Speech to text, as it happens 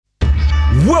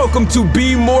Welcome to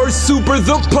Be More Super,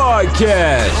 the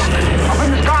podcast. Up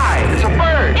in the sky, it's a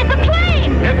bird. It's a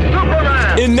plane. It's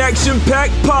Superman. An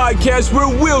action-packed podcast where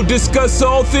we'll discuss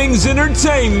all things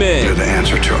entertainment. You're the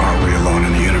answer to Are We Alone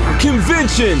in the Universe?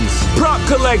 Conventions, prop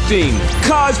collecting,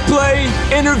 cosplay,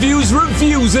 interviews,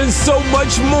 reviews, and so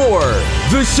much more.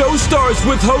 The show starts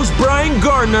with host Brian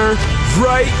Gardner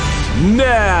right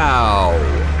now.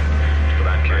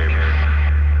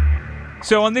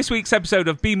 So on this week's episode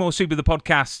of Be More Super, the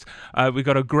podcast, we've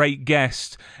got a great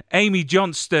guest. Amy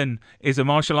Johnston is a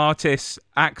martial artist,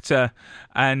 actor,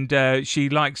 and she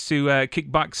likes to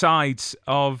kick back sides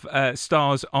of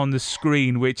stars on the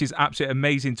screen, which is absolutely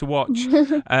amazing to watch.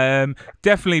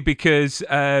 Definitely because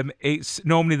it's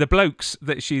normally the blokes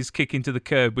that she's kicking to the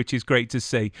curb, which is great to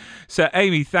see. So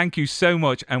Amy, thank you so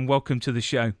much and welcome to the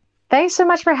show. Thanks so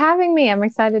much for having me. I'm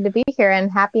excited to be here,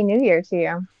 and Happy New Year to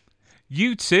you.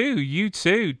 You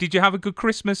too. Did you have a good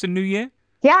Christmas and New Year?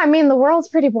 Yeah, I mean, the world's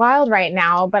pretty wild right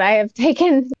now, but I've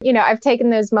taken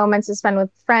those moments to spend with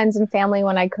friends and family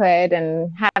when I could and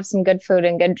have some good food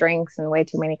and good drinks and way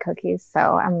too many cookies.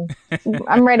 So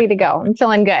I'm ready to go. I'm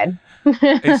feeling good.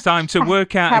 It's time to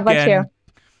work out How again. about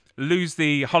you? Lose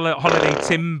the holiday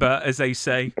timber, as they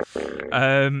say.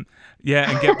 And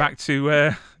get back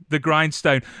to the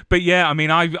grindstone. But yeah, I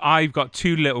mean, I've got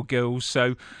two little girls,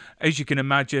 so as you can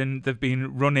imagine, they've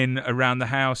been running around the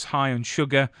house high on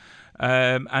sugar,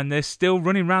 and they're still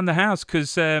running around the house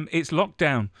because it's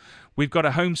lockdown. We've got a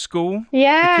homeschool.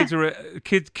 Yeah.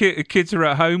 The kids are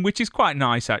at home, which is quite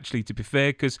nice, actually, to be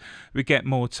fair, because we get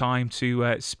more time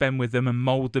to spend with them and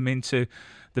mould them into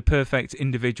the perfect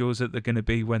individuals that they're going to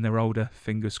be when they're older,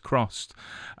 fingers crossed.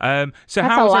 So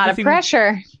that's a lot of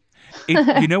pressure.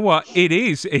 You know what? It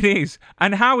is.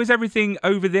 And how is everything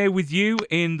over there with you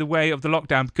in the way of the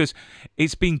lockdown? Because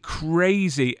it's been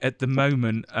crazy at the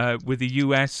moment with the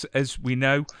US, as we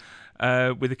know,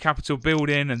 with the Capitol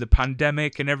building and the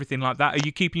pandemic and everything like that. Are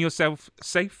you keeping yourself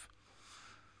safe?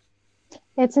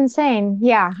 It's insane.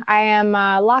 Yeah, I am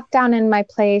locked down in my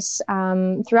place.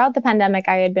 Throughout the pandemic,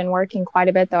 I had been working quite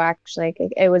a bit, though, actually.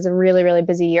 It was a really, really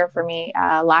busy year for me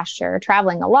last year,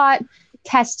 traveling a lot,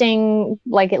 testing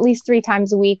like at least 3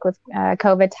 times a week with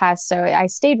COVID tests. So I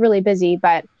stayed really busy,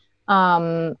 but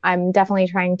I'm definitely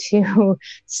trying to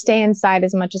stay inside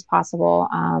as much as possible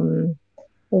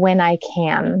when I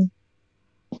can.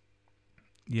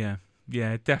 Yeah,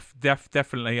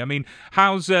 definitely. I mean,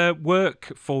 how's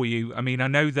work for you? I mean, I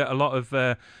know that a lot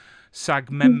of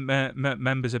SAG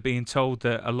members are being told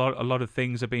that a lot of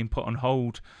things are being put on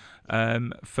hold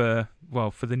for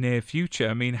the near future.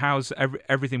 I mean, how's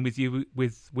everything with you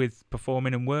with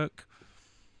performing and work?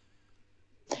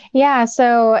 Yeah,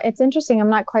 so it's interesting. I'm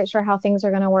not quite sure how things are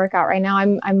going to work out right now.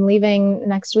 I'm leaving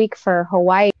next week for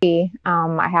Hawaii.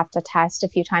 I have to test a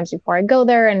few times before I go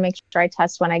there and make sure I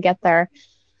test when I get there.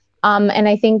 And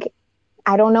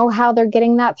I don't know how they're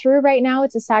getting that through right now.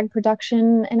 It's a SAG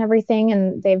production and everything,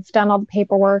 and they've done all the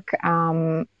paperwork.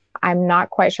 I'm not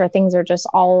quite sure. Things are just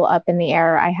all up in the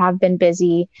air. I have been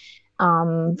busy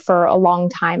for a long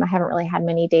time. I haven't really had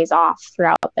many days off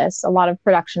throughout this. A lot of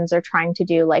productions are trying to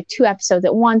do like 2 episodes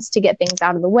at once to get things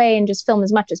out of the way and just film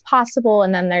as much as possible.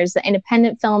 And then there's the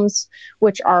independent films,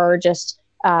 which are just,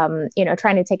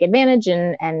 trying to take advantage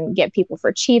and get people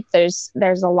for cheap. There's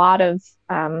a lot of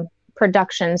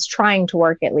productions trying to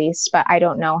work at least, but I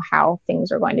don't know how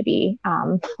things are going to be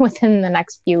within the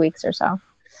next few weeks or so.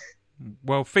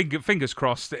 Well, fingers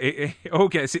crossed, it all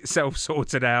gets itself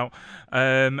sorted out.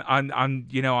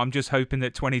 I'm just hoping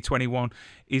that 2021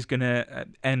 is going to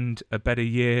end a better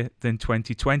year than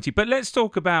 2020. But let's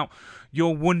talk about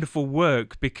your wonderful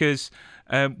work, because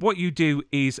what you do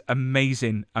is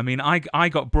amazing. I mean, I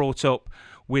got brought up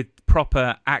with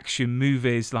proper action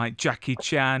movies like Jackie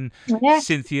Chan,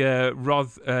 Cynthia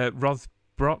Rothrock.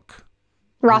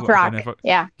 Rothrock,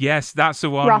 yeah. Yes, that's the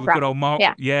one. Rothrock. We've got old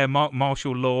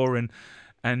martial law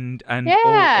and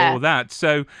Yeah. all that.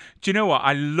 So do you know what?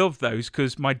 I love those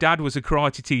because my dad was a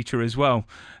karate teacher as well.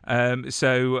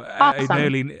 So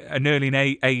Awesome. an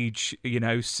early age,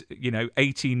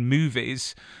 18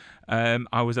 movies.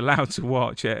 I was allowed to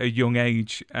watch at a young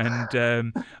age,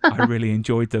 and I really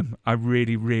enjoyed them. I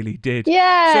really, really did.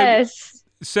 Yes.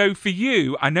 So for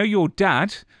you, I know your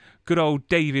dad, good old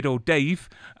David or Dave,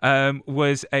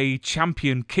 was a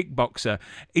champion kickboxer.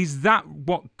 Is that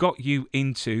what got you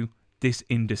into this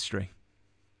industry?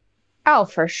 Oh,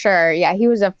 for sure. Yeah, he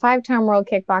was a 5-time world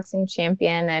kickboxing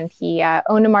champion, and he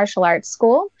owned a martial arts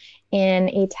school in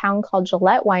a town called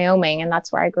Gillette, Wyoming, and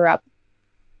that's where I grew up.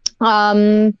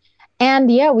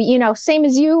 And yeah, we, same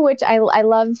as you, which I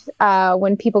love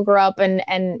when people grow up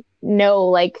and know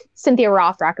like Cynthia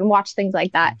Rothrock and watch things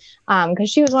like that. Because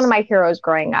she was one of my heroes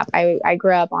growing up. I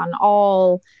grew up on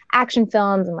all action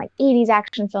films and like 80s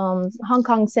action films, Hong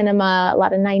Kong cinema, a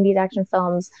lot of 90s action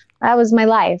films. That was my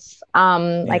life.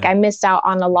 Like I missed out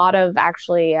on a lot of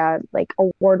actually like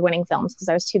award-winning films because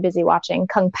I was too busy watching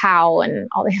Kung Pao and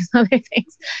all these other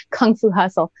things, Kung Fu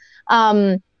Hustle.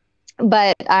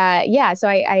 But so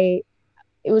I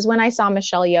it was when I saw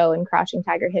Michelle Yeoh in Crouching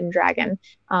Tiger, Hidden Dragon,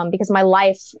 because my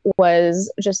life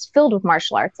was just filled with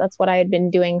martial arts. That's what I had been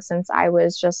doing since I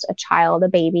was just a child, a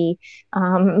baby,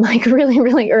 like really,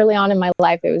 really early on in my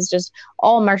life. It was just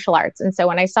all martial arts. And so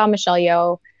when I saw Michelle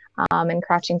Yeoh in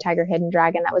Crouching Tiger, Hidden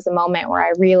Dragon, that was a moment where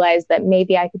I realized that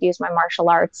maybe I could use my martial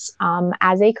arts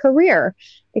as a career.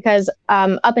 Because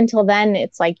up until then,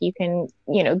 it's like you can,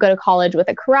 go to college with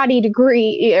a karate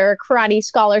degree or a karate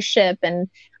scholarship, and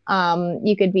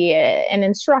you could be an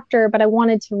instructor, but I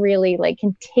wanted to really like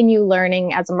continue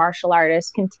learning as a martial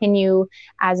artist, continue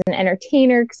as an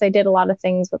entertainer, because I did a lot of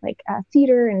things with like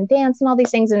theater and dance and all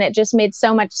these things. And it just made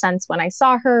so much sense when I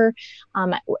saw her.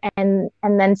 And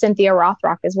then Cynthia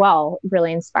Rothrock as well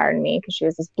really inspired me because she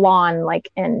was this blonde, like,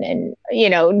 and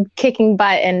kicking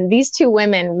butt. And these two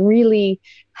women really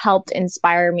helped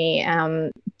inspire me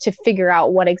to figure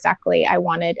out what exactly I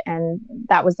wanted. And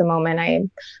that was the moment I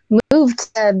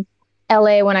moved to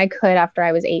LA when I could after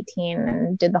I was 18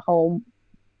 and did the whole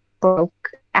broke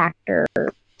actor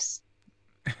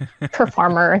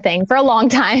performer thing for a long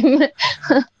time.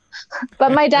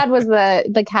 But my dad was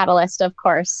the catalyst, of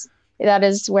course. That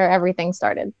is where everything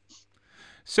started.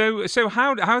 So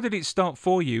how did it start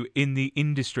for you in the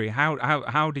industry?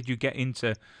 How did you get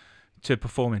into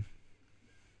performing?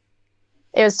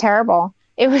 It was terrible.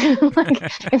 It was like,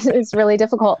 it's really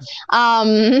difficult.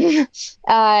 I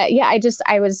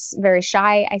was very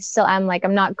shy. I still am. Like,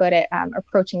 I'm not good at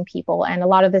approaching people. And a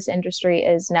lot of this industry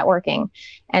is networking.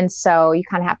 And so you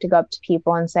kind of have to go up to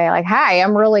people and say like, hi,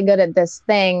 I'm really good at this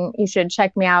thing. You should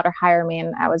check me out or hire me.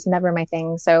 And that was never my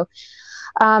thing. So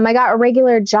I got a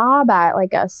regular job at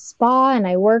like a spa, and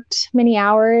I worked many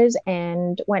hours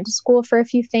and went to school for a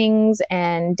few things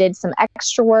and did some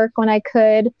extra work when I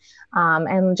could,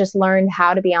 and just learned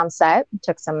how to be on set.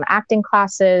 Took some acting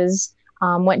classes,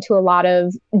 went to a lot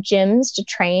of gyms to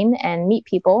train and meet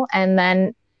people. And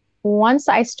then once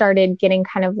I started getting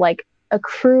kind of like a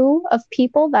crew of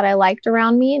people that I liked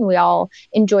around me, and we all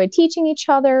enjoyed teaching each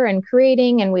other and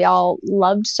creating, and we all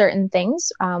loved certain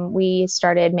things, we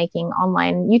started making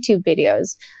online YouTube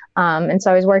videos. And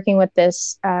so I was working with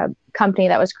this company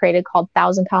that was created called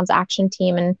 1,000 Pounds Action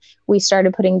Team, and we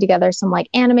started putting together some like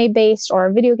anime-based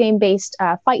or video game-based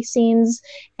fight scenes,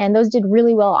 and those did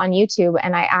really well on YouTube.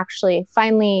 And I actually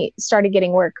finally started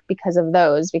getting work because of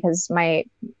those, because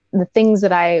the things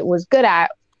that I was good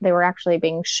at, they were actually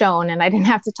being shown and I didn't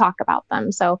have to talk about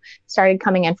them. So started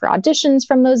coming in for auditions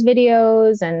from those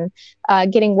videos and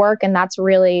getting work. And that's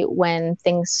really when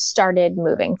things started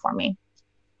moving for me.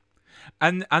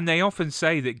 And they often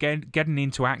say that getting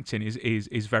into acting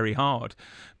is very hard,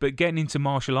 but getting into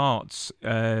martial arts,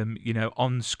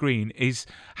 on screen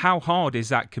how hard is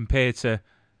that compared to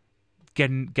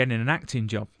getting an acting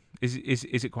job? Is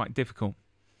it quite difficult?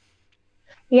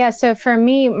 Yeah. So for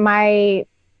me,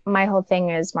 my whole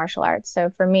thing is martial arts. So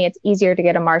for me, it's easier to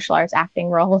get a martial arts acting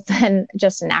role than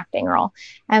just an acting role.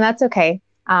 And that's okay.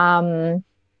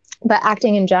 But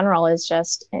acting in general is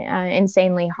just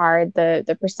insanely hard.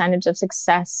 The percentage of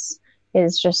success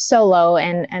is just so low.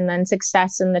 And then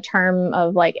success in the term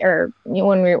of like, or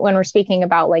when we're speaking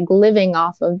about like living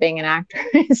off of being an actor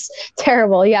is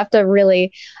terrible. You have to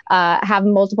really have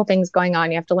multiple things going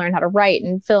on. You have to learn how to write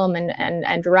and film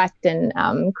and direct and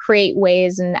create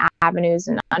ways and avenues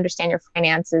and understand your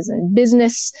finances and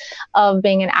business of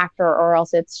being an actor, or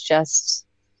else it's just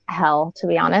hell, to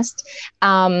be honest.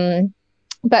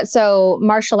 But so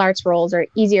martial arts roles are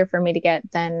easier for me to get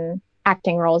than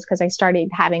acting roles because I started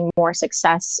having more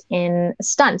success in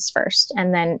stunts first.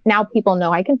 And then now people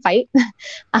know I can fight.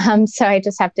 So I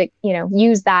just have to,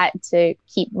 use that to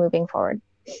keep moving forward.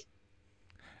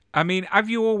 I mean, have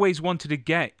you always wanted to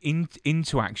get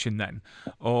into action then?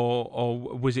 Or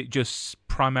was it just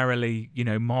primarily,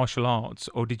 martial arts?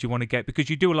 Or did you want to get, because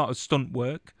you do a lot of stunt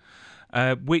work,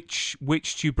 which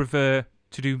do you prefer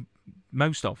to do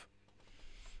most of?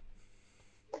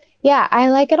 Yeah, I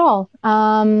like it all.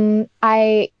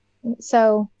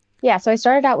 So Yeah, so I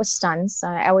started out with stunts.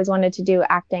 I always wanted to do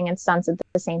acting and stunts at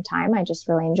the same time. I just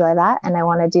really enjoy that. And I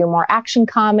want to do more action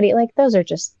comedy. Like, those are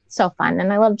just so fun.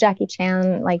 And I love Jackie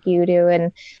Chan like you do.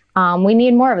 And we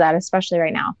need more of that, especially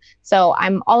right now. So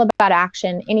I'm all about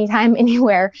action anytime,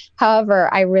 anywhere.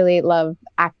 However, I really love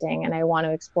acting and I want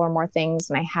to explore more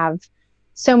things. And I have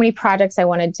so many projects I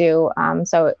want to do.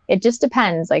 So it just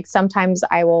depends. Like, sometimes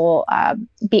I will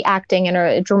be acting in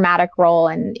a dramatic role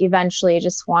and eventually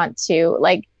just want to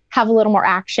like have a little more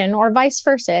action, or vice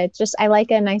versa. It's just, I like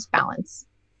a nice balance.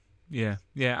 Yeah.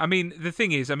 I mean, the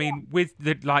thing is, with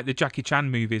the Jackie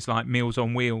Chan movies like Meals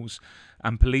on Wheels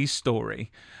and Police Story,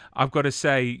 I've got to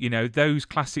say, those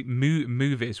classic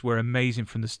movies were amazing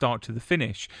from the start to the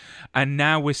finish. And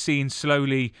now we're seeing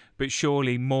slowly but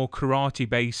surely more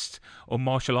karate-based or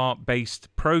martial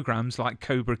art-based programs like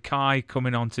Cobra Kai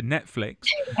coming onto Netflix.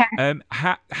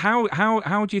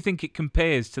 How do you think it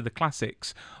compares to the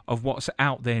classics of what's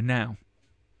out there now?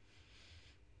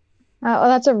 Well,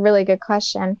 that's a really good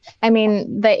question. I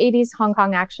mean, the 80s Hong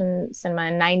Kong action cinema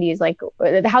and 90s, like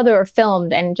how they were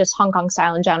filmed and just Hong Kong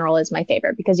style in general is my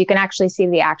favorite, because you can actually see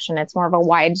the action. It's more of a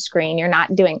wide screen. You're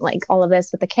not doing like all of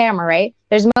this with the camera, right?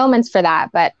 There's moments for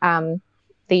that, but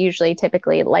they usually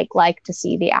typically like to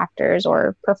see the actors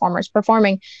or performers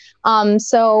performing.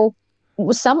 So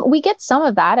we get some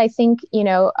of that. I think,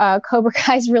 Cobra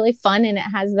Kai is really fun and it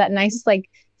has that nice like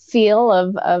feel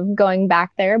of going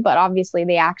back there, but obviously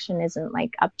the action isn't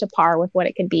like up to par with what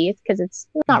it could be, because it's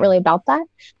not really about that.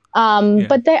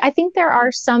 But I think there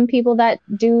are some people that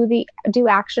do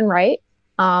action right,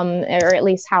 or at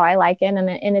least how I like it,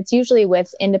 and it's usually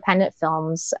with independent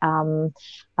films,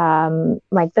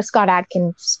 like the Scott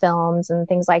Adkins films and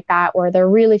things like that, where they're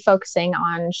really focusing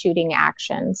on shooting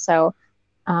action. So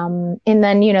and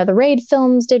then the Raid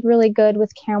films did really good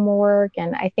with camera work,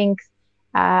 and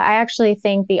I actually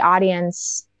think the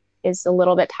audience is a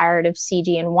little bit tired of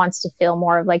CG and wants to feel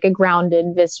more of like a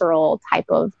grounded, visceral type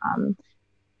of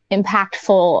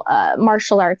impactful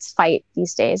martial arts fight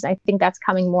these days. I think that's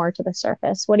coming more to the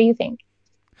surface. What do you think?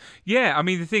 Yeah, I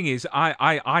mean, the thing is,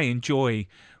 I enjoy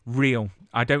real.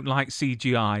 I don't like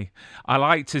CGI. I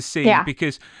like to see,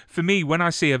 because for me, when I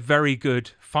see a very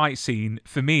good fight scene,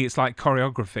 for me, it's like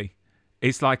choreography.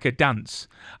 It's like a dance.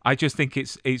 I just think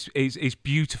it's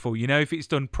beautiful, if it's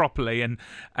done properly, and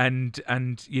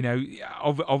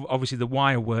obviously the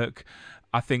wire work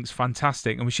I think is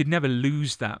fantastic, and we should never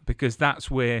lose that, because that's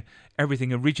where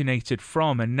everything originated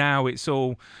from, and now it's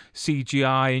all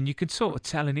CGI, and you can sort of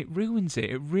tell, and it ruins it.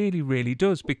 It really, really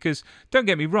does, because don't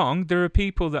get me wrong, there are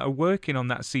people that are working on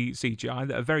that CGI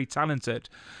that are very talented,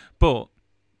 but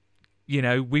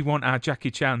we want our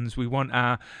Jackie Chans, we want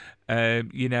our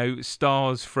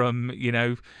stars from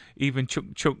even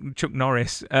Chuck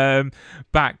Norris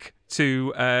back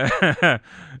to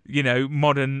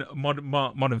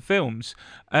modern films.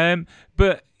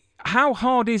 But how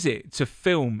hard is it to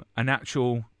film an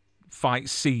actual fight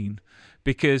scene?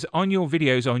 Because on your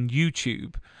videos on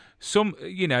YouTube, some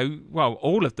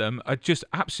all of them are just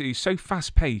absolutely so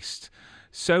fast paced,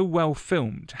 so well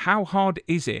filmed. How hard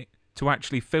is it to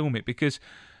actually film it? Because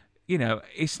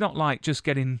it's not like just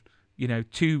getting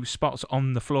two spots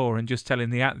on the floor and just telling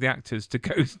the actors to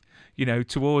go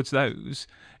towards those.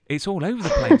 It's all over the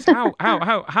place.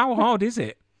 How hard is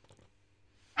it?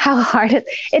 How hard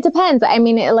it depends. I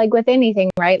mean, like with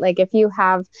anything, right? Like if you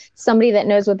have somebody that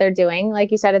knows what they're doing, like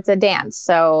you said, it's a dance,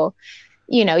 so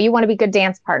you want to be good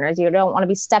dance partners. You don't want to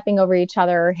be stepping over each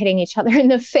other or hitting each other in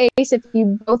the face. If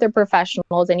you both are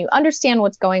professionals and you understand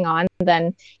what's going on,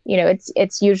 then,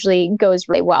 it's usually goes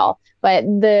really well. But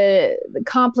the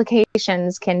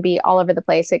complications can be all over the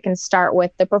place. It can start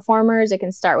with the performers. It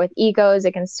can start with egos.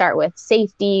 It can start with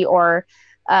safety or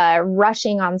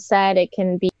rushing on set. It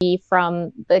can be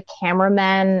from the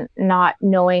cameraman not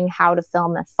knowing how to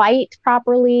film a fight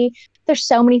properly. There's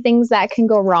so many things that can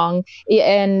go wrong.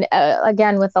 And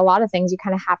again, with a lot of things, you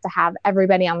kind of have to have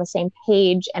everybody on the same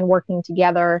page and working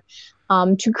together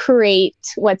to create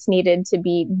what's needed to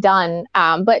be done.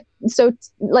 But so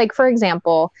like, for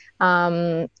example,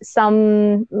 let's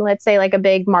say like a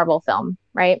big Marvel film,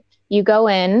 right? You go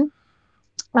in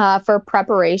for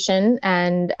preparation,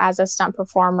 and as a stunt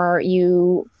performer,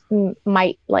 you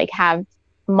might like have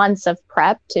months of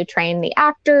prep to train the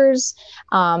actors,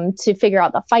 to figure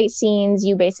out the fight scenes.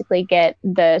 You basically get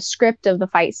the script of the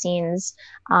fight scenes,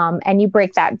 and you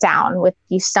break that down with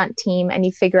the stunt team, and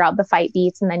you figure out the fight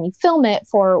beats, and then you film it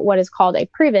for what is called a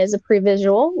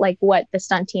pre-visual, like what the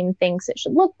stunt team thinks it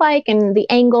should look like and the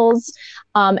angles.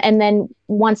 And then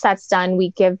once that's done,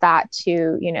 we give that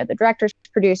to, the director's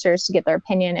producers to get their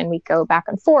opinion, and we go back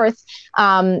and forth.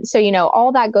 So, you know,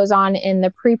 all that goes on in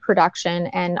the pre-production,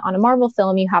 and on a Marvel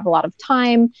film, you have a lot of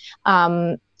time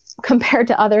compared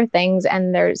to other things.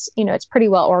 And there's, you know, it's pretty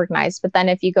well organized. But then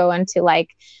if you go into like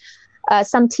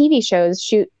some TV shows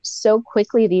shoot so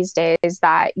quickly these days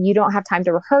that you don't have time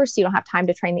to rehearse, you don't have time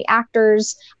to train the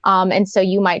actors. And so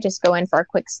you might just go in for a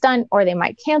quick stunt, or they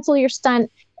might cancel your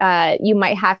stunt. You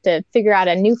might have to figure out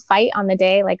a new fight on the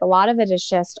day. Like, a lot of it is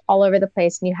just all over the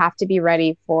place, and you have to be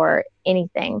ready for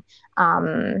anything.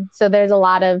 So there's a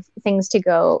lot of things to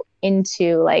go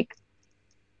into, like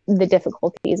the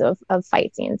difficulties of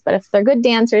fight scenes. But if they're good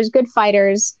dancers, good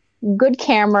fighters, good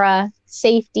camera,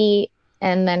 safety,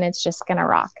 and then it's just gonna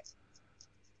rock.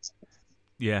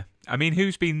 Yeah, I mean,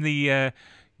 who's been the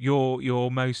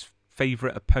your most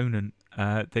favorite opponent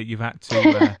that you've had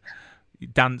to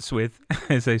dance with,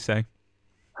 as they say?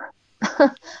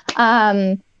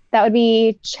 That would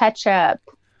be Checha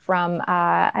from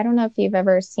I don't know if you've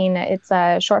ever seen it. It's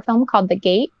a short film called The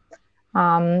Gate.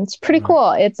 It's pretty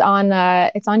cool. It's on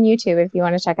YouTube if you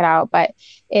want to check it out. But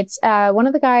it's one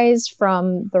of the guys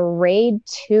from the Raid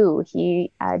 2. He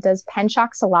does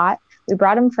penchaks a lot. We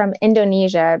brought him from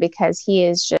Indonesia because he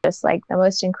is just like the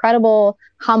most incredible,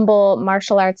 humble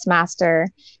martial arts master.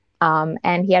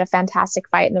 And he had a fantastic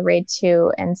fight in the Raid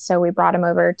 2. And so we brought him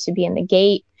over to be in The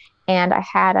Gate. And I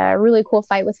had a really cool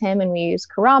fight with him, and we used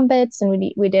karambits, and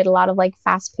we did a lot of like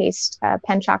fast-paced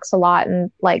penchaks a lot. And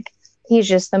like, he's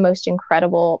just the most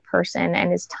incredible person,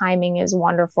 and his timing is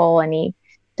wonderful, and he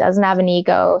doesn't have an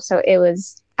ego. So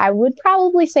I would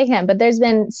probably say him, but there's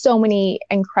been so many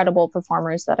incredible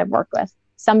performers that I've worked with,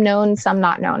 some known, some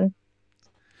not known.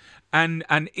 And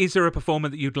is there a performer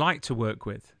that you'd like to work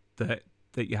with that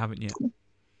you haven't yet?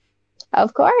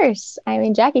 Of course. I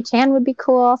mean, Jackie Chan would be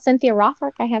cool. Cynthia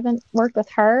Rothrock, I haven't worked with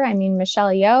her. I mean, Michelle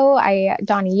Yeoh,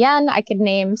 Donnie Yen, I could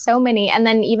name so many. And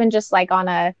then even just like on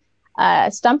a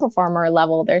stunt performer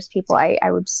level, there's people I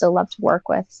would still love to work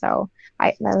with. So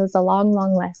that was a long,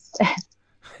 long list.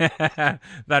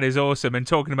 That is awesome. And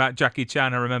talking about Jackie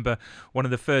Chan, I remember one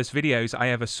of the first videos I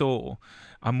ever saw.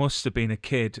 I must have been a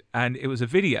kid, and it was a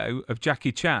video of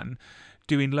Jackie Chan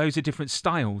doing loads of different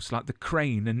styles, like the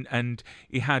crane, and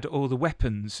he had all the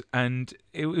weapons, and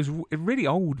it was a really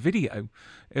old video.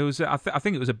 It was I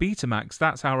think it was a Betamax.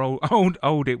 That's how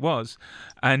old it was.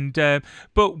 And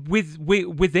but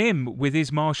with him, with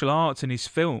his martial arts and his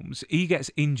films, he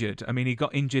gets injured. I mean, he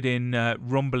got injured in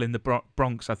Rumble in the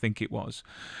Bronx, I think it was.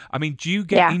 I mean, do you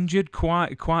get injured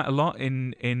quite a lot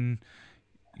in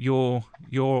your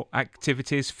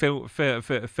activities for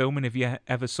filming? Have you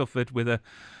ever suffered with a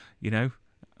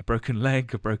broken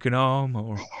leg, a broken arm,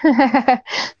 or?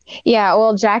 Yeah,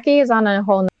 well, Jackie is on a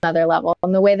whole nother level,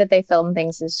 and the way that they film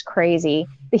things is crazy.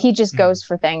 He just goes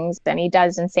for things, and he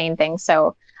does insane things.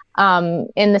 So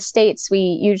in the States, we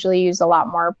usually use a lot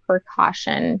more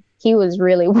precaution. He was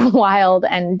really wild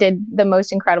and did the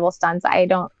most incredible stunts. I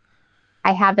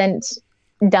haven't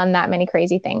done that many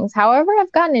crazy things. However,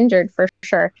 I've gotten injured for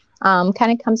sure.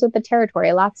 Kind of comes with the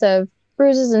territory. Lots of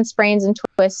bruises and sprains and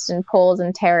twists and pulls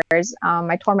and tears.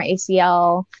 I tore my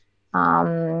ACL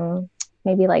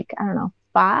maybe like, I don't know,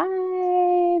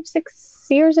 5-6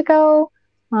 years ago.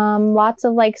 Lots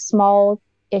of like small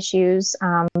issues,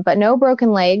 but no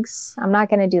broken legs. I'm not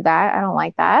going to do that. I don't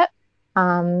like that.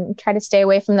 Try to stay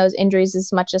away from those injuries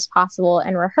as much as possible,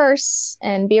 and rehearse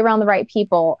and be around the right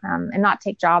people, and not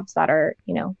take jobs that are,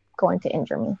 going to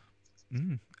injure me.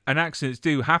 And accidents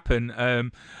do happen.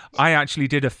 I actually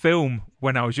did a film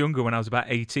when I was younger, when I was about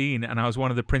 18, and I was one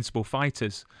of the principal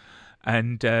fighters.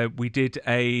 And we did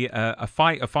a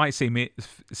fight scene.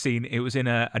 It was in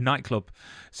a nightclub,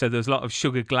 so there was a lot of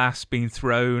sugar glass being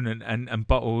thrown and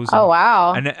bottles. Oh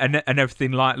wow! And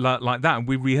everything like that. And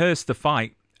we rehearsed the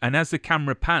fight. And as the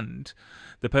camera panned,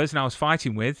 the person I was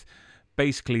fighting with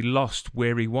basically lost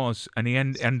where he was, and he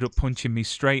ended up punching me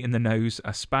straight in the nose.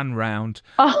 I span round,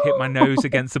 hit my nose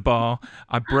against the bar.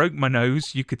 I broke my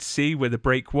nose. You could see where the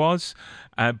break was.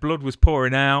 Blood was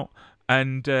pouring out,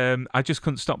 and I just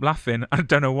couldn't stop laughing. I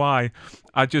don't know why.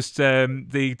 I just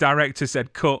the director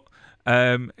said cut.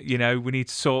 We need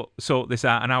to sort this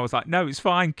out, and I was like, no, it's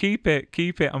fine. Keep it.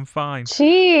 I'm fine.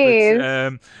 Jeez.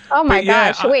 But, oh my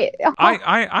gosh! Wait.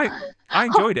 I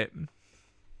enjoyed it.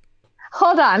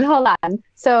 Hold on.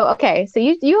 So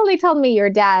you only told me your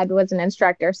dad was an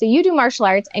instructor. So you do martial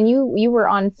arts, and you were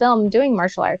on film doing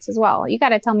martial arts as well. You got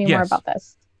to tell me more about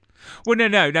this. Well,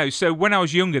 no. So when I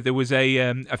was younger, there was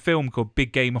a film called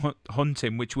Big Game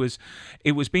Hunting, which was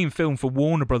being filmed for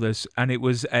Warner Brothers, and it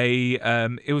was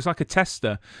like a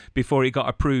tester before it got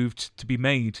approved to be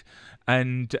made.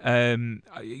 And I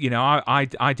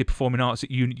did performing arts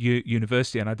at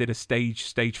university, and I did a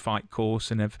stage fight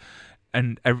course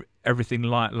and everything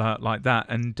like that,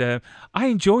 and I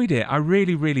enjoyed it. I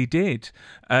really, really did.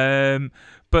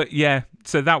 But yeah,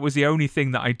 so that was the only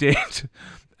thing that I did.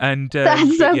 And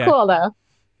that's so cool, though.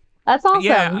 That's awesome.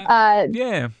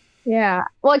 Yeah. Yeah.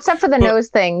 Well, except for the nose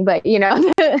thing, but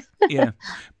Yeah.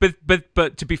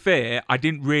 But to be fair, I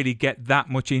didn't really get that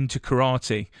much into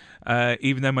karate.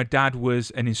 Even though my dad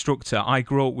was an instructor, I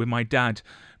grew up with my dad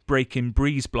breaking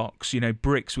breeze blocks,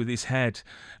 bricks with his head,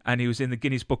 and he was in the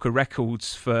Guinness Book of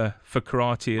Records for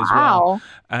karate as well.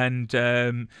 And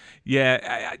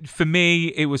for me,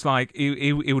 it was like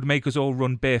it would make us all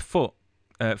run barefoot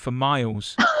for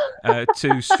miles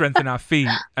to strengthen our feet.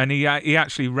 And he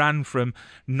actually ran from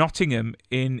Nottingham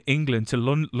in England to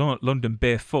London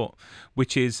barefoot,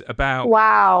 which is about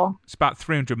it's about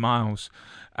 300 miles.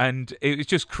 And it was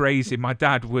just crazy. My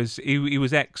dad was he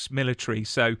was ex-military,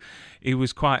 so he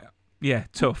was quite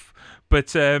tough.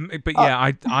 But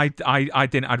I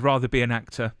didn't. I'd rather be an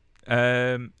actor.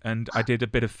 And I did a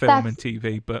bit of film and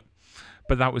TV, but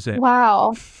that was it.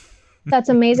 Wow. That's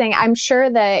amazing. I'm sure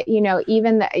that,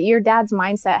 even your dad's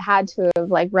mindset had to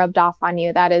have rubbed off on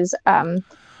you. That is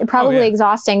probably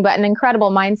exhausting, but an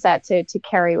incredible mindset to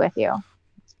carry with you.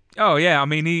 Oh yeah. I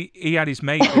mean, he had his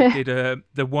mate that did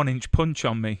the 1-inch punch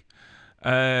on me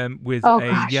with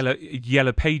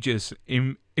yellow pages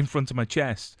in front of my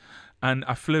chest. And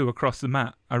I flew across the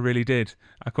mat. I really did.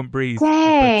 I couldn't breathe.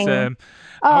 Dang.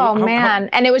 But, man.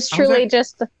 And it was truly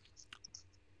just...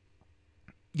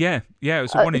 Yeah, it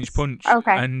was a 1-inch punch.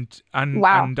 Okay. And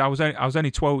wow. And I was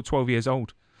only 12 years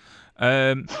old.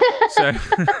 So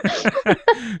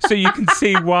so you can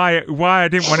see why I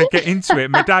didn't want to get into it.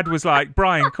 My dad was like,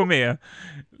 "Brian, come here.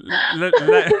 Let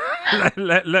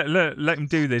him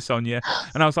do this on you."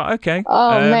 And I was like, "Okay."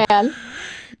 Oh man.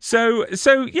 So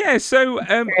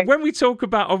when we talk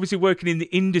about obviously working in the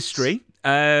industry,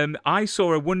 I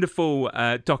saw a wonderful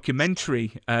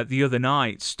documentary the other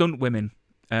night, Stunt Women.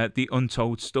 The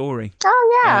Untold Story.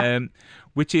 Oh yeah.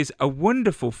 Which is a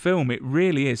wonderful film. It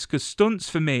really is, because stunts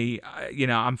for me,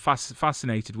 I'm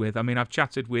fascinated with. I mean, I've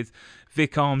chatted with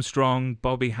Vic Armstrong,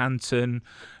 Bobby Hanton,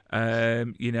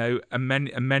 and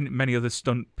many other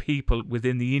stunt people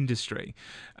within the industry.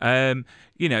 In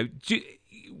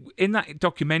that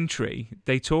documentary,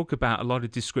 they talk about a lot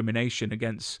of discrimination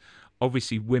against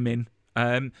obviously women.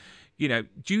 Do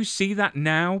you see that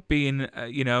now being,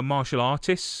 a martial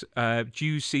artist? Do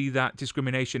you see that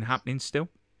discrimination happening still?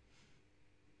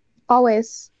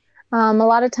 Always. A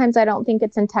lot of times I don't think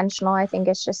it's intentional. I think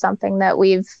it's just something that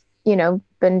we've,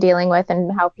 been dealing with,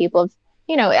 and how people have,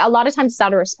 a lot of times it's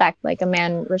out of respect, like a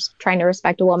man trying to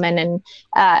respect a woman and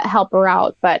help her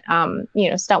out. But,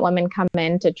 stunt women come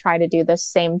in to try to do the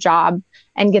same job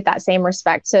and get that same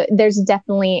respect. So there's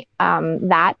definitely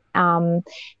that.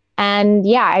 And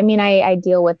yeah, I mean, I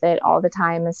deal with it all the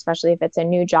time, especially if it's a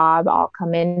new job I'll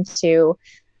come into.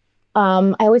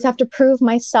 I always have to prove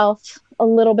myself a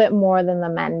little bit more than the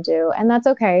men do. And that's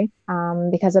okay,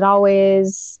 because it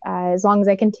always, as long as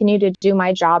I continue to do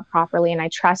my job properly and I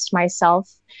trust myself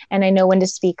and I know when to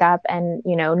speak up and,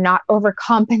 not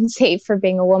overcompensate for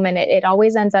being a woman, it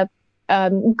always ends up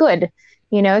good.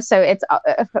 So it's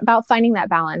about finding that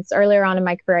balance. Earlier on in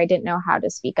my career, I didn't know how to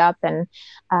speak up and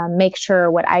make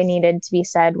sure what I needed to be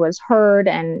said was heard.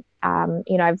 And,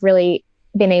 I've really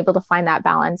been able to find that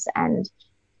balance and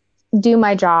do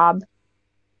my job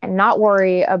and not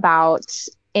worry about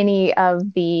any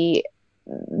of the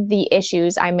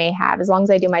issues I may have. As long as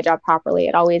I do my job properly,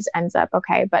 it always ends up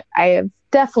okay. But I have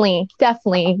definitely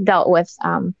dealt with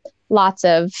lots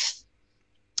of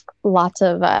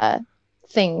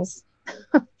things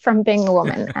from being a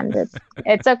woman, and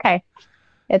it's okay.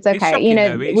 It's okay.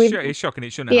 It's shocking.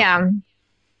 It shouldn't happen.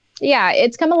 Yeah.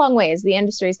 It's come a long ways. The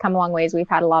industry's come a long ways. We've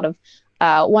had a lot of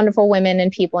wonderful women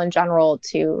and people in general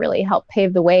to really help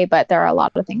pave the way, but there are a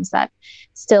lot of things that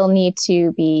still need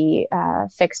to be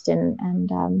fixed and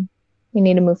we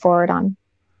need to move forward on.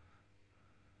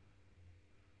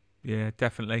 Yeah,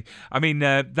 definitely. I mean,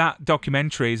 that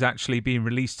documentary is actually being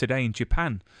released today in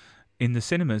Japan in the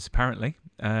cinemas, apparently,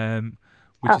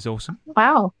 which is awesome.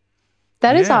 Wow.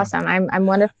 That is awesome. I'm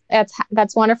wonderful.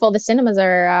 That's wonderful. The cinemas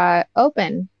are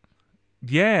open.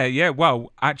 Yeah.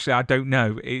 Well, actually, I don't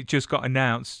know. It just got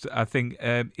announced. I think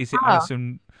is it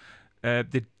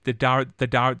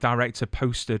director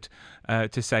posted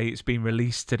to say it's been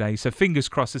released today. So fingers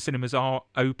crossed the cinemas are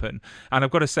open. And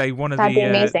I've got to say, one of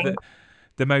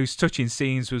the most touching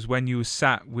scenes was when you were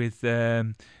sat with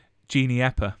Jeannie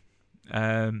Epper.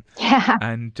 And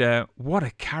what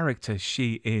a character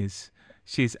she is.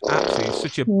 She's absolutely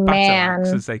such a battle-axe,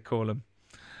 as they call them.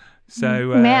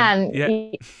 So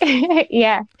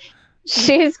yeah,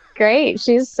 she's great.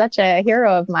 She's such a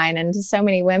hero of mine, and to so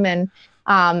many women.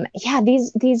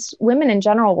 These women in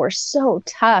general were so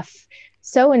tough,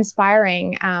 so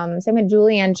inspiring. Same with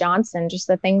Julianne Johnson, just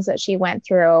the things that she went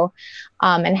through,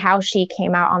 and how she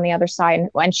came out on the other side,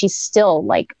 and she's still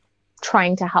like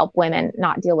trying to help women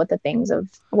not deal with the things of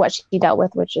what she dealt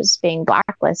with, which is being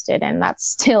blacklisted, and that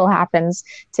still happens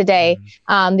today.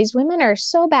 These women are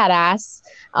so badass,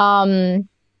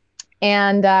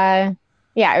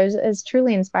 it was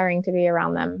truly inspiring to be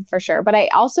around them, for sure. But I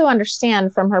also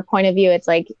understand from her point of view, it's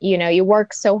like, you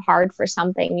work so hard for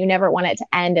something, you never want it to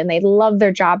end, and they love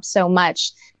their job so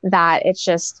much that it's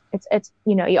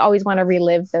you always want to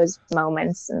relive those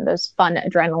moments and those fun,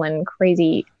 adrenaline,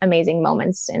 crazy, amazing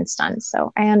moments in stunts.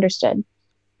 So I understood.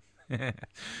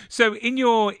 So in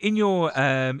your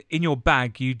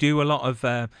bag, you do a lot of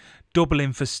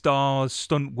doubling for stars,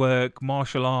 stunt work,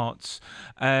 martial arts,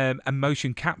 and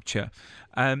motion capture.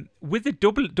 With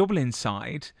the doubling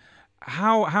side,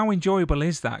 how enjoyable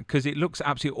is that? Because it looks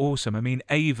absolutely awesome. I mean,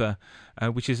 Ava,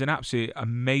 which is an absolutely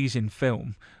amazing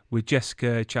film with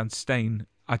Jessica Chastain,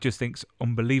 I just think's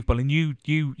unbelievable. And you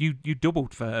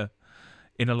doubled for her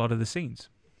in a lot of the scenes.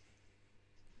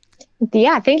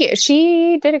 Yeah, thank you.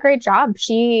 She did a great job.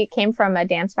 She came from a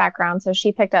dance background, so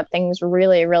she picked up things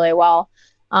really, really well.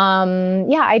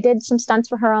 I did some stunts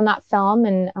for her on that film,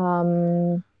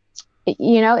 and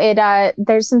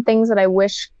there's some things that I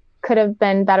wish could have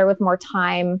been better with more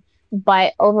time,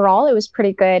 but overall it was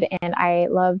pretty good, and I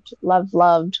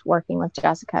loved working with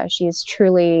Jessica. She's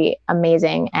truly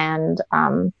amazing and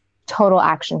total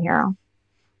action hero.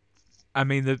 I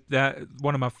mean, the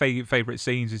one of my favorite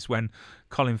scenes is when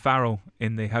Colin Farrell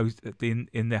in the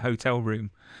hotel room,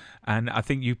 and I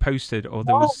think you posted, or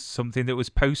there was something that was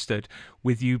posted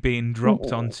with you being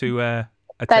dropped onto a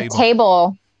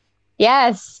table.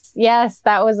 Yes,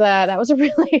 that was a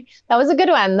good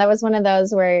one. That was one of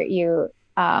those where you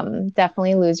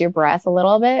definitely lose your breath a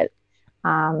little bit.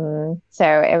 So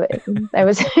it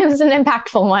was an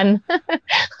impactful one.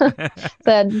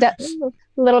 It's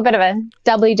a little bit of a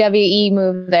WWE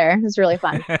move there. It was really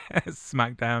fun.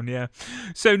 SmackDown, yeah.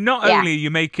 So not only are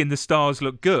you making the stars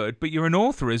look good, but you're an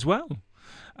author as well.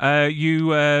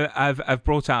 You have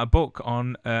brought out a book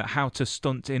on how to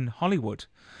stunt in Hollywood,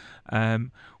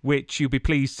 which you'll be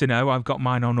pleased to know I've got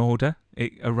mine on order.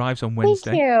 It arrives on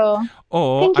Wednesday. Thank you.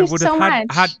 Or I would have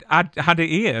had it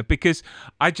here, because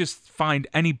I just find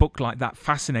any book like that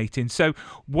fascinating. So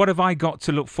what have I got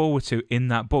to look forward to in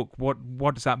that book?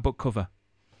 What does that book cover?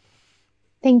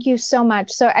 Thank you so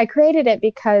much. So I created it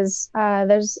because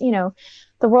there's, the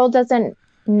world doesn't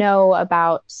know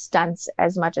about stunts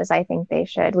as much as I think they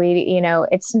should.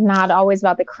 It's not always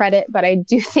about the credit, but I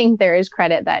do think there is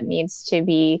credit that needs to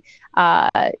be,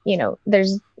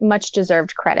 there's much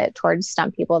deserved credit towards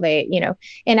stunt people. They,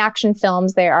 in action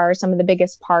films, they are some of the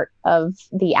biggest part of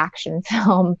the action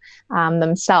film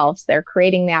themselves. They're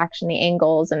creating the action, the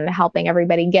angles, and helping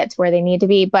everybody get to where they need to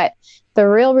be. But the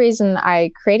real reason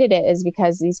I created it is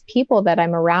because these people that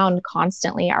I'm around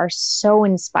constantly are so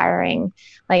inspiring.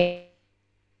 Like,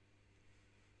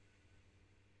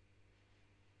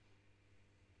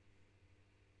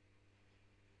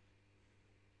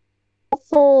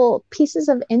 full pieces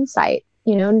of insight,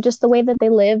 just the way that they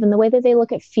live and the way that they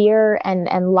look at fear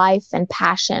and life and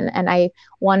passion. And I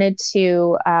wanted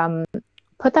to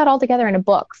put that all together in a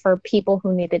book for people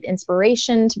who needed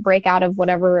inspiration to break out of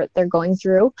whatever they're going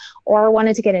through, or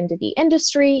wanted to get into the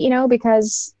industry,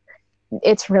 because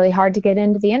it's really hard to get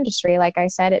into the industry. Like I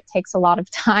said, it takes a lot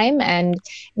of time and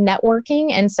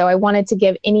networking. And so I wanted to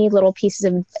give any little pieces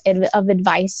of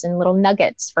advice and little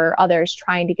nuggets for others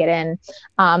trying to get in,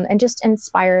 and just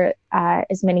inspire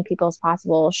as many people as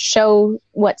possible, show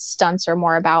what stunts are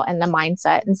more about and the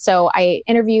mindset. And so I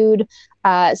interviewed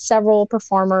several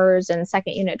performers and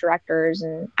second unit directors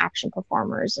and action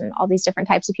performers and all these different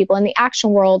types of people in the action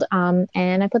world.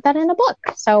 And I put that in a book.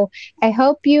 So I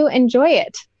hope you enjoy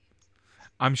it.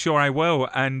 I'm sure I will.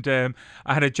 And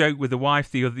I had a joke with the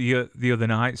wife the other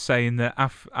night saying that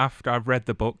after I've read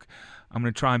the book, I'm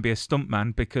going to try and be a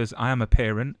stuntman, because I am a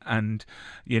parent, and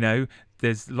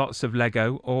there's lots of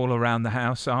Lego all around the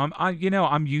house. So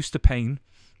I'm used to pain.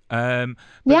 But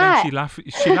then she laughed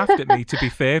at me, to be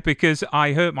fair, because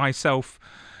I hurt myself,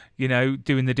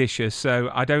 doing the dishes. So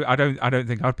I don't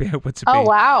think I'd be able to be. Oh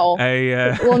wow!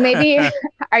 Well, maybe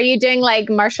are you doing like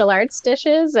martial arts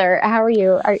dishes, or how are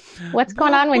you? What's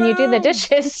going on when you do the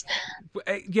dishes?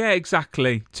 Yeah,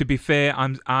 exactly. To be fair,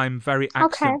 I'm very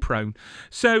accident prone.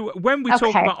 So when we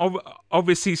talk about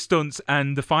obviously stunts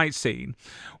and the fight scene,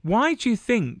 why do you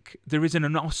think there isn't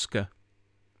an Oscar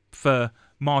for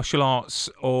martial arts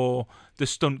or the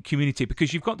stunt community?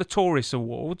 Because you've got the Taurus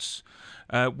Awards,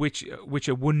 which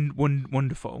are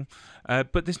wonderful,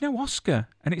 but there's no Oscar,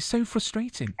 and it's so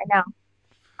frustrating.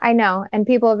 I know, and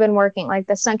people have been working, like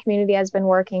the stunt community has been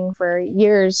working for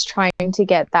years trying to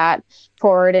get that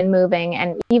forward and moving,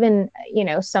 and even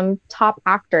some top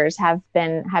actors have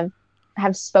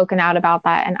spoken out about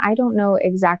that, and I don't know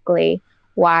exactly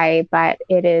why, but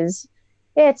it's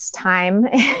time.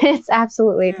 It's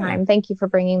absolutely time. Thank you for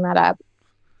bringing that up.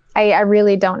 I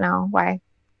really don't know why.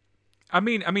 I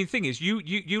mean, thing is,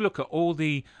 you look at all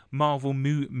the Marvel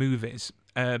movies.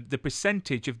 The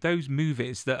percentage of those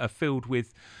movies that are filled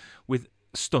with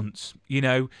stunts.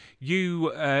 You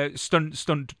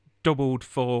stunt doubled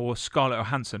for Scarlett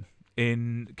Johansson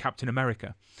in Captain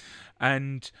America,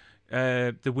 and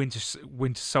the Winter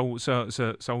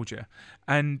Soldier,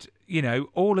 and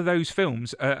all of those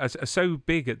films are so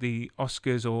big at the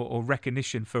Oscars or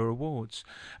recognition for awards.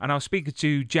 And I was speaking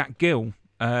to Jack Gill,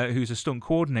 who's a stunt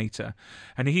coordinator,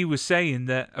 and he was saying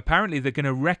that apparently they're going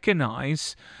to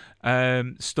recognise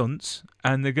stunts,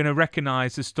 and they're going to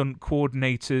recognise the stunt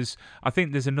coordinators. I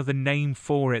think there's another name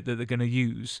for it that they're going to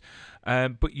use,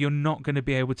 but you're not going to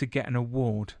be able to get an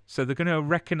award. So they're going to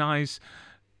recognise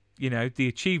the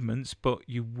achievements, but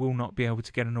you will not be able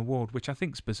to get an award, which I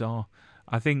think is bizarre.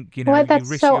 I think what,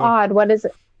 that's so odd. What is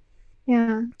it?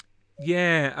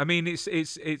 Yeah, I mean it's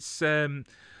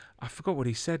I forgot what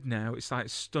he said now. It's like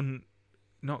stunt,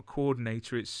 not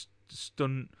coordinator, it's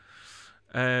stunt,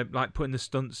 like putting the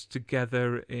stunts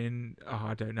together in,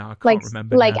 I don't know, I can't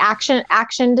remember like now.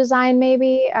 action design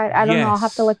maybe. I don't know, I'll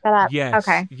have to look that up. Yes,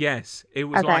 okay. Yes, it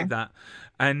was like that.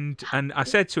 And I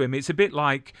said to him, it's a bit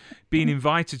like being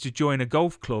invited to join a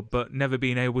golf club but never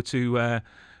being able to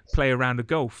play a round of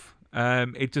golf.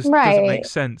 It just doesn't make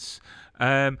sense.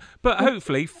 But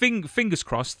hopefully, fingers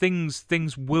crossed,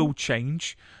 things will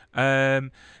change.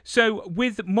 So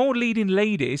with more leading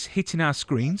ladies hitting our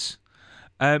screens,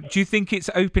 do you think it's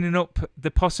opening up the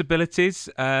possibilities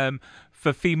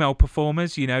for female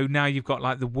performers? Now you've got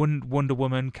like the Wonder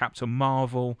Woman, Captain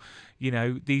Marvel,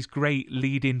 these great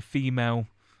leading female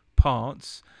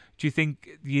parts. Do you think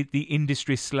the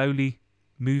industry is slowly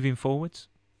moving forwards?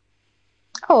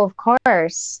 Oh, of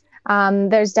course.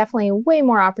 There's definitely way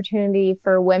more opportunity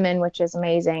for women, which is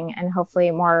amazing. And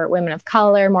hopefully more women of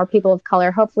color, more people of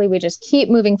color. Hopefully we just keep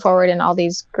moving forward in all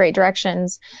these great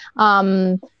directions.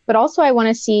 But also I want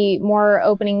to see more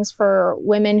openings for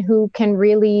women who can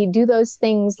really do those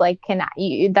things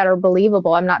that are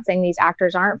believable. I'm not saying these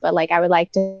actors aren't, but I would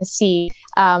like to see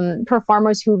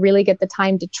performers who really get the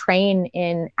time to train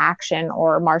in action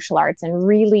or martial arts and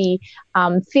really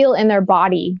feel in their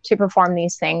body to perform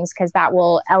these things, because that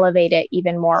will elevate it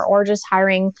even more. Or just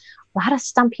hiring a lot of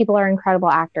stunt people are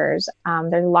incredible actors.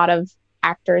 There's a lot of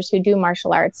actors who do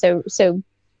martial arts. So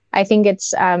I think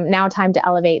it's now time to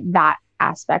elevate that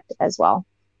aspect as well.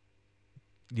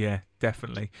 Yeah,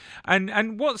 definitely.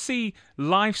 And what's the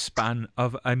lifespan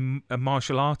of a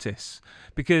martial artist?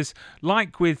 Because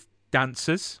like with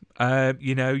dancers,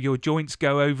 your joints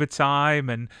go over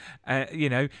time, and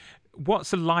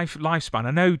what's the lifespan?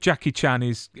 I know Jackie Chan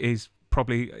is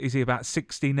probably, is he about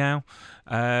 60 now?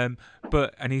 And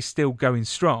he's still going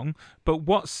strong. But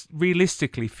what's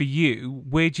realistically for you?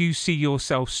 Where do you see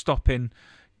yourself stopping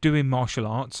doing martial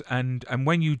arts, and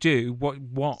when you do,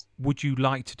 what would you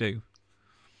like to do?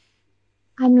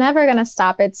 I'm never gonna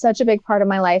stop. It's such a big part of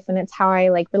my life, and it's how I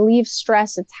relieve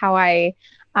stress. It's how I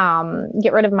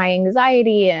get rid of my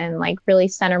anxiety and really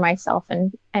center myself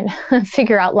and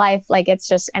figure out life. It's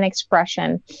just an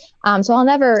expression. So I'll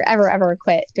never ever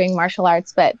quit doing martial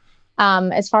arts. But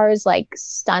as far as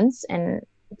stunts and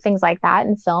things like that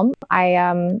in film,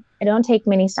 I don't take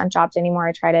many stunt jobs anymore.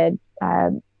 I try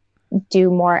to do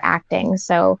more acting.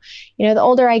 So, the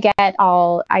older I get,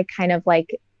 I kind of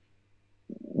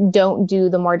don't do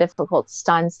the more difficult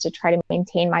stunts to try to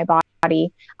maintain my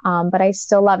body. But I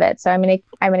still love it. So I'm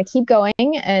gonna keep going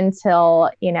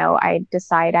until, I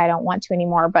decide I don't want to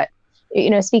anymore. But,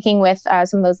 speaking with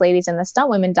some of those ladies in the Stunt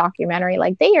Women documentary,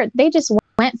 they just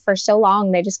went for so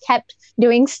long. They just kept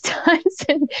doing stunts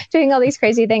and doing all these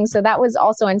crazy things. So that was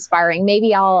also inspiring.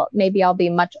 Maybe I'll be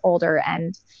much older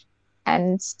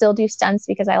and still do stunts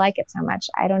because I like it so much.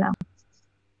 I don't know.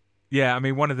 Yeah, I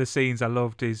mean, one of the scenes I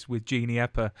loved is with Jeannie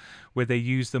Epper, where they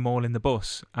use them all in the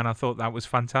bus, and I thought that was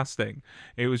fantastic.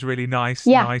 It was really nice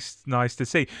to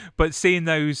see. But seeing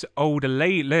those older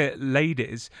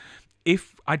ladies,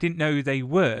 if I didn't know who they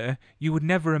were, you would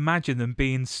never imagine them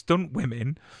being stunt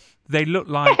women. They look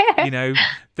like,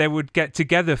 they would get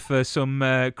together for some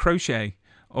crochet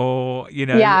or,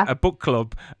 a book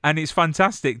club. And it's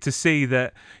fantastic to see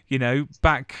that,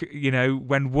 back,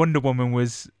 when Wonder Woman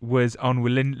was on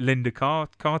with Linda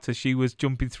Carter, she was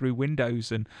jumping through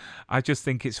windows. And I just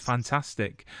think it's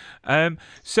fantastic.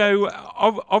 So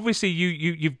obviously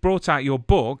you've brought out your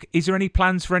book. Is there any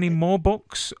plans for any more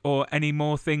books or any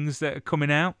more things that are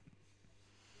coming out?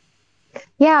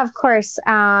 Yeah, of course.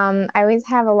 I always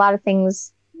have a lot of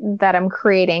things that I'm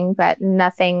creating, but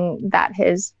nothing that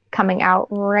is coming out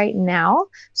right now.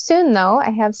 Soon, though, I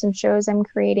have some shows I'm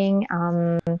creating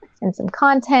and some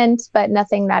content, but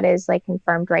nothing that is like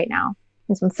confirmed right now.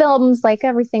 And some films, like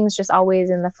everything's just always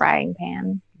in the frying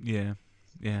pan. Yeah.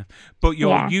 But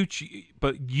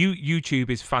YouTube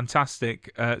is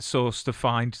fantastic source to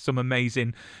find some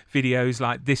amazing videos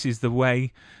like This Is the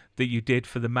Way that you did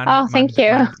for the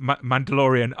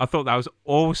Mandalorian. I thought that was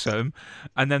awesome.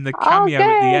 And then the cameo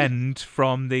at the end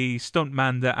from the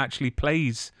stuntman that actually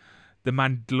plays the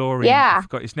Mandalorian. Yeah. I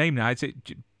forgot his name now. Is it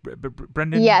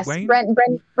Brendan Wayne?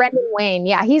 Brendan Wayne.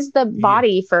 Yeah, he's the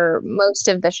body for most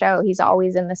of the show. He's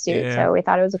always in the suit. So we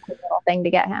thought it was a cool little thing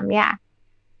to get him. Yeah.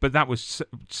 But that was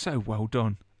so well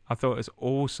done. I thought it was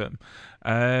awesome.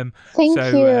 Thank you.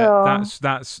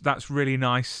 That's really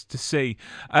nice to see.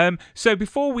 So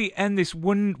before we end this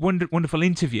wonderful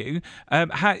interview,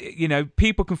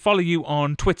 people can follow you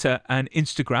on Twitter and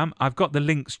Instagram. I've got the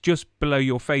links just below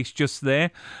your face, just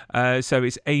there. So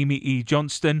it's Amy E.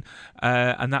 Johnston,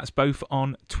 and that's both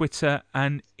on Twitter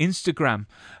and Instagram.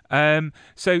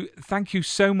 So thank you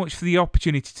so much for the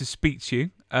opportunity to speak to you.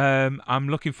 I'm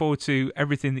looking forward to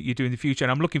everything that you do in the future,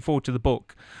 and I'm looking forward to the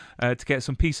book, to get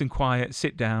some peace and quiet,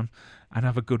 sit down and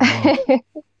have a good one.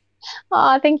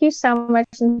 Oh, thank you so much.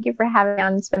 And thank you for having me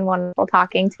on. It's been wonderful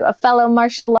talking to a fellow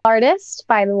martial artist,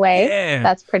 by the way. Yeah.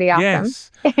 That's pretty awesome.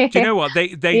 Yes. Do you know what? They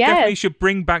definitely should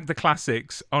bring back the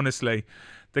classics, honestly.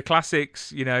 The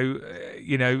classics,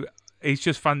 it's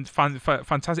just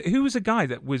fantastic. Who was the guy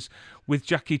that was with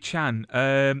Jackie Chan?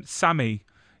 Sammy.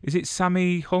 Is it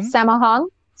Sammy Hung? Sammo Hung.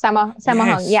 Sammo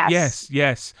Hung, yes.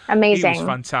 Yes. Amazing. He was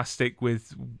fantastic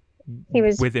with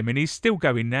him, and he's still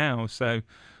going now, so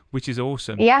which is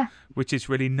awesome. Yeah. Which is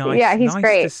really nice. Yeah, he's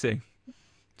great to see.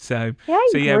 So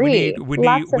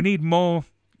we need more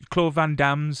Claude Van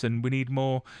Dammes, and we need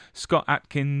more Scott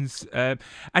Adkins.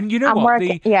 And you know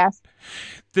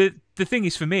the thing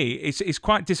is, for me, it's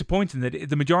quite disappointing that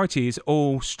the majority is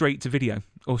all straight to video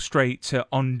or straight to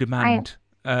on demand.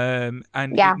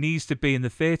 It needs to be in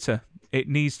the theatre. It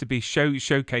needs to be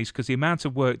showcased, because the amount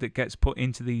of work that gets put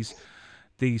into these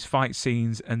fight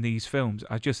scenes and these films,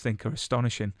 I just think are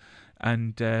astonishing.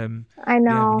 And I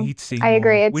know, we need to see I more.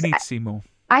 agree. We need to see more.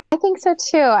 I think so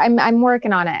too. I'm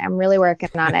working on it. I'm really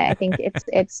working on it. I think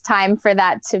it's time for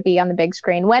that to be on the big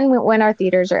screen when our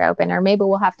theaters are open, or maybe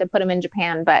we'll have to put them in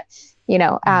Japan. But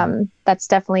that's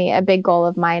definitely a big goal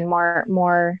of mine.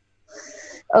 More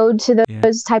ode to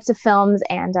those types of films,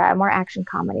 and more action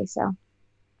comedy. So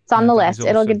it's on the list. Awesome.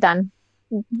 It'll get done.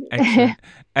 Excellent.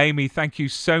 Amy, thank you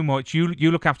so much. You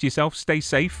look after yourself. Stay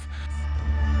safe.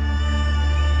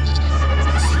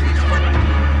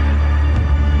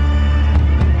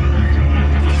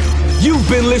 You've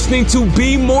been listening to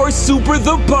Be More Super,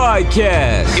 the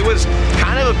podcast. It was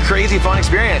kind of a crazy, fun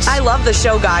experience. I love the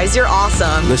show, guys. You're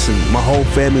awesome. Listen, my whole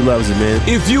family loves it, man.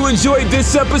 If you enjoyed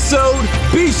this episode,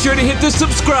 be sure to hit the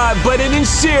subscribe button and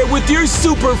share it with your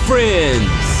super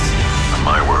friends.